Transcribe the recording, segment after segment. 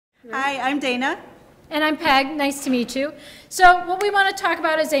Hi, I'm Dana. And I'm Peg. Nice to meet you. So what we want to talk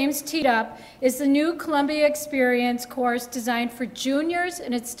about as Ames Teed Up is the new Columbia Experience course designed for juniors,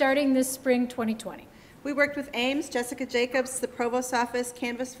 and it's starting this spring 2020. We worked with Ames, Jessica Jacobs, the Provost Office,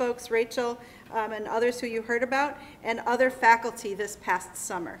 Canvas folks, Rachel, and others who you heard about, and other faculty this past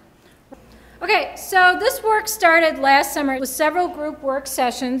summer. Okay, so this work started last summer with several group work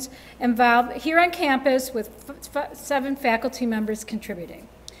sessions involved here on campus with 7 faculty members contributing.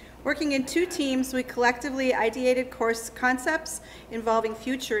 Working in 2 teams, we collectively ideated course concepts involving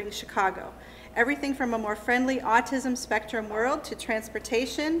futuring Chicago. Everything from a more friendly autism spectrum world to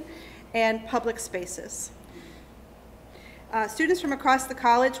transportation and public spaces. Students from across the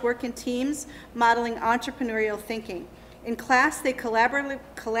college work in teams modeling entrepreneurial thinking. In class, they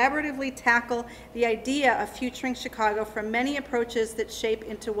collaboratively tackle the idea of futuring Chicago from many approaches that shape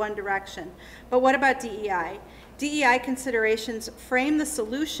into one direction. But what about DEI? DEI considerations frame the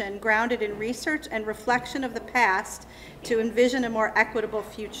solution grounded in research and reflection of the past to envision a more equitable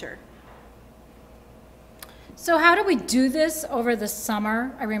future. So how do we do this over the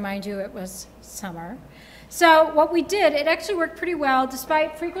summer? I remind you it was summer. So what we did, it actually worked pretty well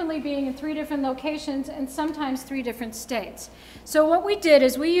despite frequently being in 3 different locations and sometimes 3 different states. So what we did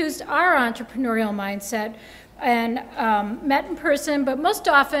is we used our entrepreneurial mindset and met in person, but most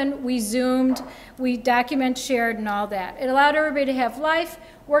often we Zoomed, we document shared and all that. It allowed everybody to have life,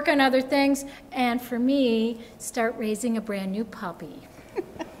 work on other things, and for me, start raising a brand new puppy.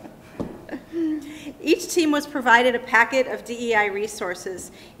 Each team was provided a packet of DEI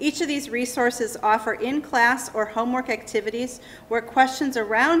resources. Each of these resources offer in-class or homework activities where questions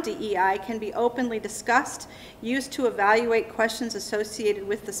around DEI can be openly discussed, used to evaluate questions associated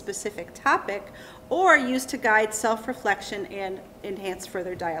with the specific topic, or used to guide self-reflection and enhance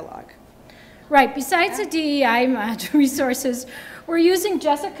further dialogue. Right, besides the DEI resources, we're using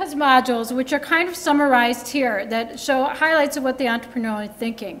Jessica's modules, which are kind of summarized here, that show highlights of what the entrepreneurial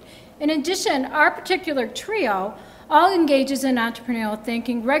thinking. In addition, our particular trio all engages in entrepreneurial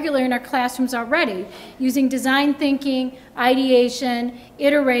thinking regularly in our classrooms already, using design thinking, ideation,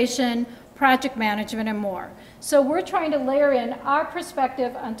 iteration, project management, and more. So we're trying to layer in our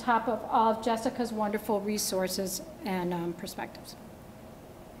perspective on top of all of Jessica's wonderful resources and perspectives.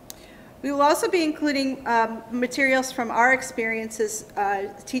 We will also be including materials from our experiences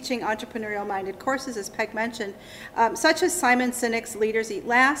teaching entrepreneurial-minded courses, as Peg mentioned, such as Simon Sinek's Leaders Eat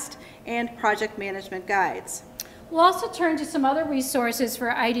Last and project management guides. We'll also turn to some other resources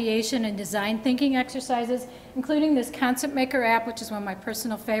for ideation and design thinking exercises, including this Concept Maker app, which is one of my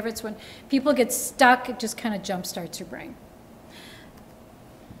personal favorites. When people get stuck, it just kind of jumpstarts your brain.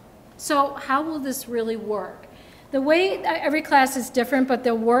 So how will this really work? The way every class is different, but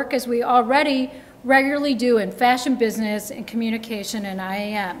they'll work as we already regularly do in fashion business and communication and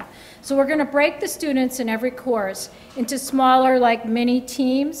IAM. So we're going to break the students in every course into smaller, like mini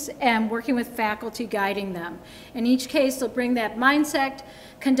teams, and working with faculty guiding them. In each case, they'll bring that mindset,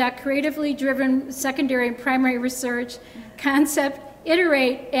 conduct creatively driven secondary and primary research, concept,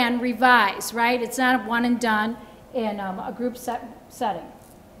 iterate, and revise, right? It's not a one and done in a group setting.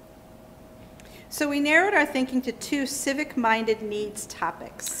 So we narrowed our thinking to 2 civic-minded needs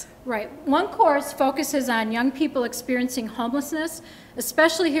topics. Right. One course focuses on young people experiencing homelessness,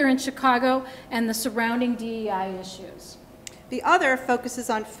 especially here in Chicago, and the surrounding DEI issues. The other focuses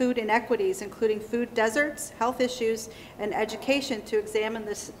on food inequities, including food deserts, health issues, and education to examine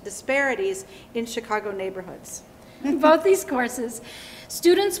the disparities in Chicago neighborhoods. In both these courses,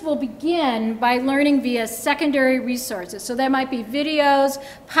 students will begin by learning via secondary resources. So that might be videos,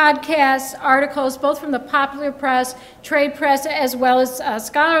 podcasts, articles, both from the popular press, trade press, as well as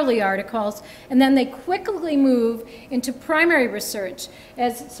scholarly articles. And then they quickly move into primary research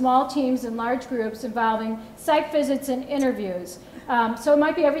as small teams and large groups involving site visits and interviews. So it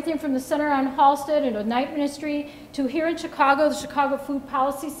might be everything from the Center on Halsted and Night Ministry to here in Chicago, the Chicago Food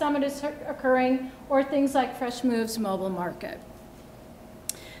Policy Summit is occurring, or things like Fresh Moves Mobile Market.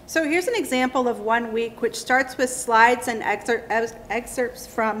 So here's an example of one week, which starts with slides and excerpts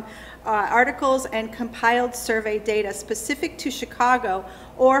from articles and compiled survey data specific to Chicago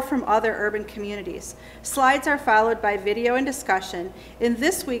or from other urban communities. Slides are followed by video and discussion. In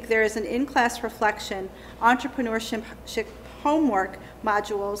this week, there is an in-class reflection, entrepreneurship homework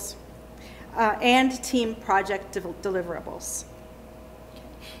modules, and team project deliverables.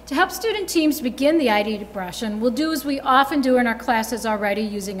 To help student teams begin the ideation, we'll do as we often do in our classes already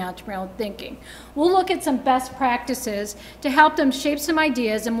using entrepreneurial thinking. We'll look at some best practices to help them shape some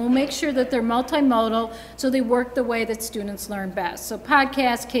ideas, and we'll make sure that they're multimodal so they work the way that students learn best. So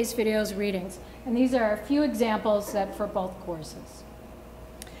podcasts, case videos, readings. And these are a few examples that for both courses.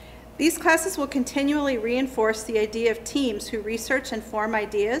 These classes will continually reinforce the idea of teams who research and form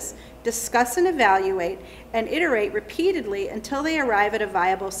ideas, discuss and evaluate, and iterate repeatedly until they arrive at a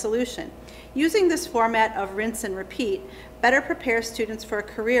viable solution. Using this format of rinse and repeat better prepares students for a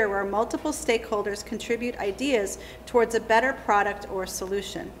career where multiple stakeholders contribute ideas towards a better product or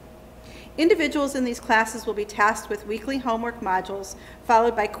solution. Individuals in these classes will be tasked with weekly homework modules,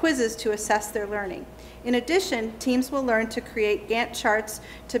 followed by quizzes to assess their learning. In addition, teams will learn to create Gantt charts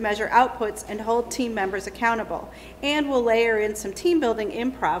to measure outputs and hold team members accountable, and will layer in some team-building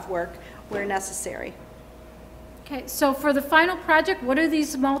improv work where necessary. Okay, so for the final project, what do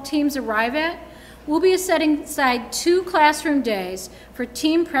these small teams arrive at? We'll be setting aside 2 classroom days for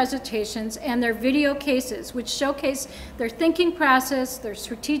team presentations and their video cases, which showcase their thinking process, their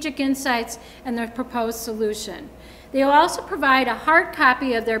strategic insights, and their proposed solution. They will also provide a hard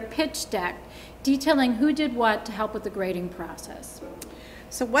copy of their pitch deck detailing who did what to help with the grading process.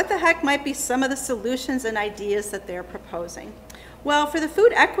 So what the heck might be some of the solutions and ideas that they're proposing? Well, for the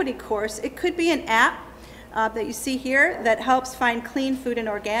food equity course, it could be an app that you see here that helps find clean food and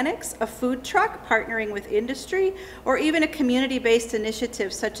organics, a food truck partnering with industry, or even a community-based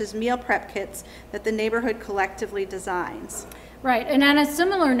initiative such as meal prep kits that the neighborhood collectively designs. Right, and on a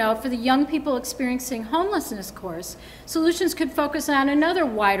similar note, for the young people experiencing homelessness course, solutions could focus on another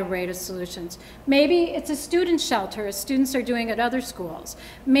wide array of solutions. Maybe it's a student shelter, as students are doing at other schools.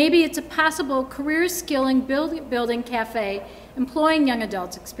 Maybe it's a possible career skilling building cafe employing young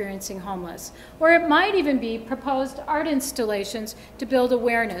adults experiencing homeless. Or it might even be proposed art installations to build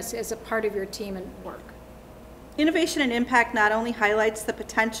awareness as a part of your team and work. Innovation and impact not only highlights the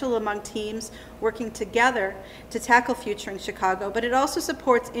potential among teams working together to tackle Futuring Chicago, but it also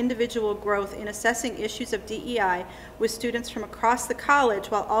supports individual growth in assessing issues of DEI with students from across the college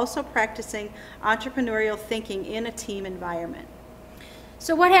while also practicing entrepreneurial thinking in a team environment.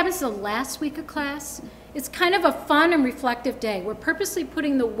 So what happens the last week of class? It's kind of a fun and reflective day. We're purposely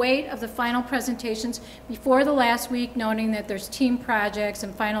putting the weight of the final presentations before the last week, noting that there's team projects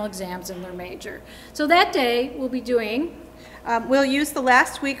and final exams in their major. So that day we'll be doing... we'll use the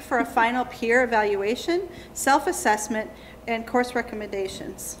last week for a final peer evaluation, self-assessment, and course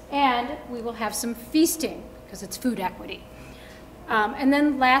recommendations. And we will have some feasting, because it's food equity. And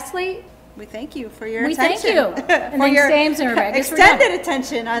then lastly... We thank you for your attention. We thank you and for your extended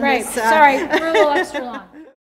attention on this. this. Sorry, we're a little extra long.